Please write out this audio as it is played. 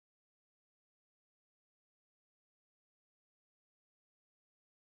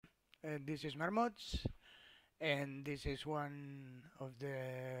This is marmots, and this is one of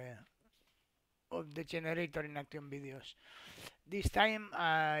the generator in action videos. This time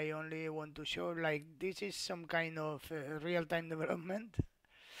I only want to show like this is some kind of real-time development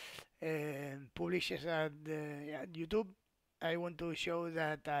publishes at YouTube. I want to show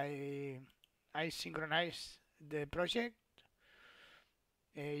that I synchronize the project.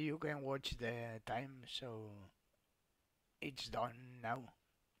 You can watch the time, so it's done now.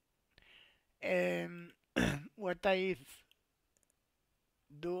 Um, what I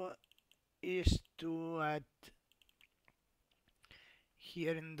do is to add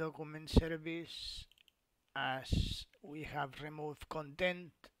here in document service, as we have removed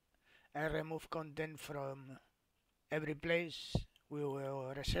content. I remove content from every place we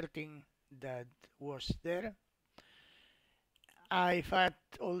were resetting that was there. I've had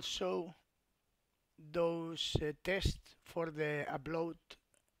also those tests for the upload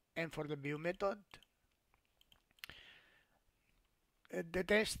and for the view method. The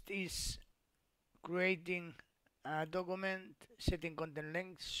test is creating a document, setting content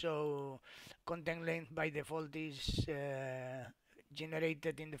length. So content length by default is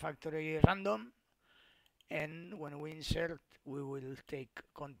generated in the factory random, and when we insert, we will take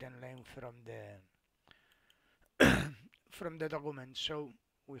content length from the document. So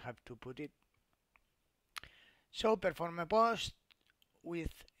we have to put it. So perform a post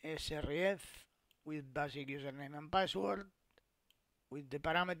with sref, with basic username and password, with the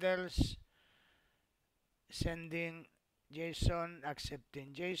parameters, sending JSON,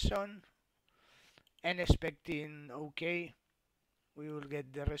 accepting JSON, and expecting OK. We will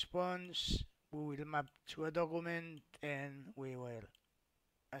get the response, we will map to a document, and we will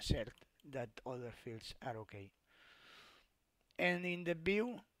assert that other fields are OK. And in the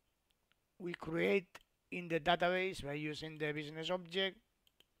view, we create in the database by using the business object,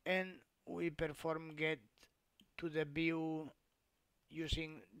 and we perform get to the view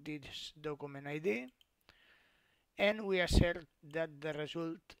using this document ID, and we assert that the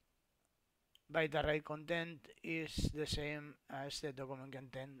result by the right content is the same as the document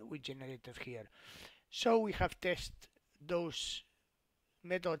content we generated here. So we have tested those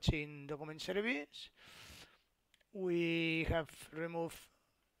methods in document service. We have removed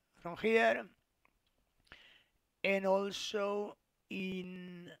from here, and also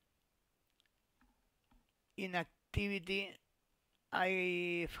in activity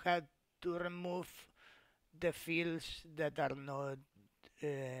I've had to remove the fields that are not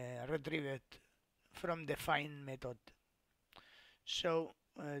retrieved from the find method. So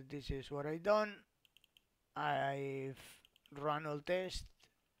this is what I've done. I've run all tests.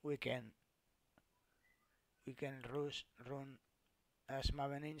 We can run as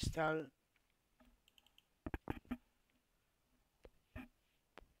maven install.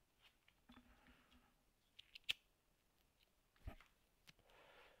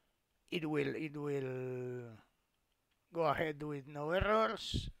 It will go ahead with no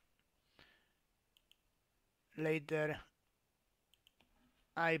errors. Later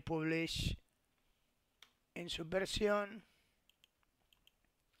I publish in Subversion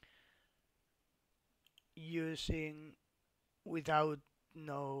using without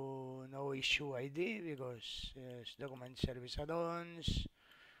no issue ID, because document service add-ons,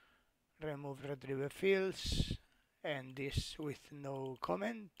 remove retrieve fields, and this with no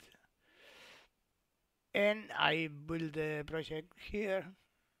comment. And I build the project here,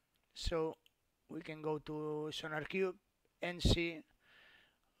 so we can go to SonarCube and see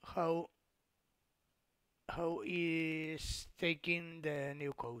how is taking the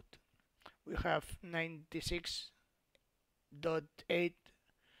new code. We have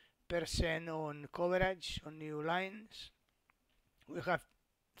 96.8% on coverage on new lines. We have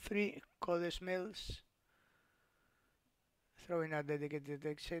 3 code smells, throwing a dedicated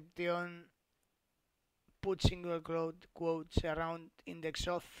exception, put single quotes around index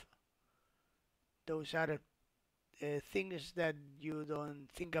of. Those are things that you don't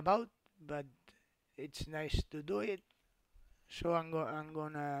think about, but it's nice to do it. So I'm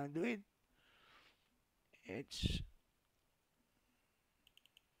gonna do it. It's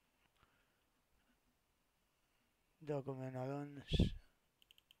document add-ons,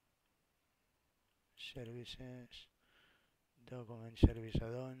 services, document service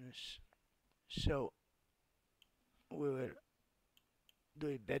add-ons. So we will do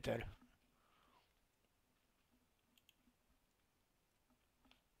it better.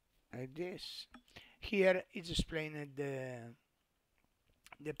 Like this. Here it's explaining the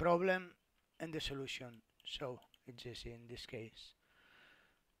problem and the solution. So it's just in this case.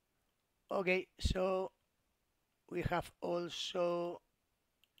 Okay, so we have also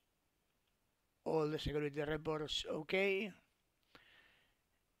all the security reports okay,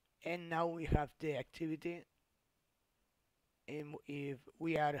 and now we have the activity. And if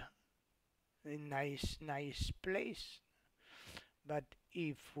we are in nice place, but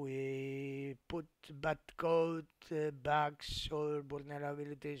if we put bad code, bugs or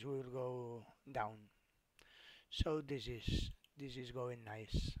vulnerabilities, we will go down. So this is going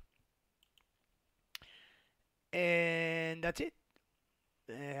nice, and that's it.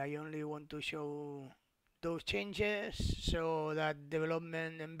 I only want to show those changes so that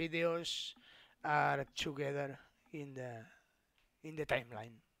development and videos are together in the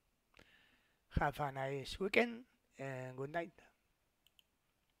timeline. Have a nice weekend and good night.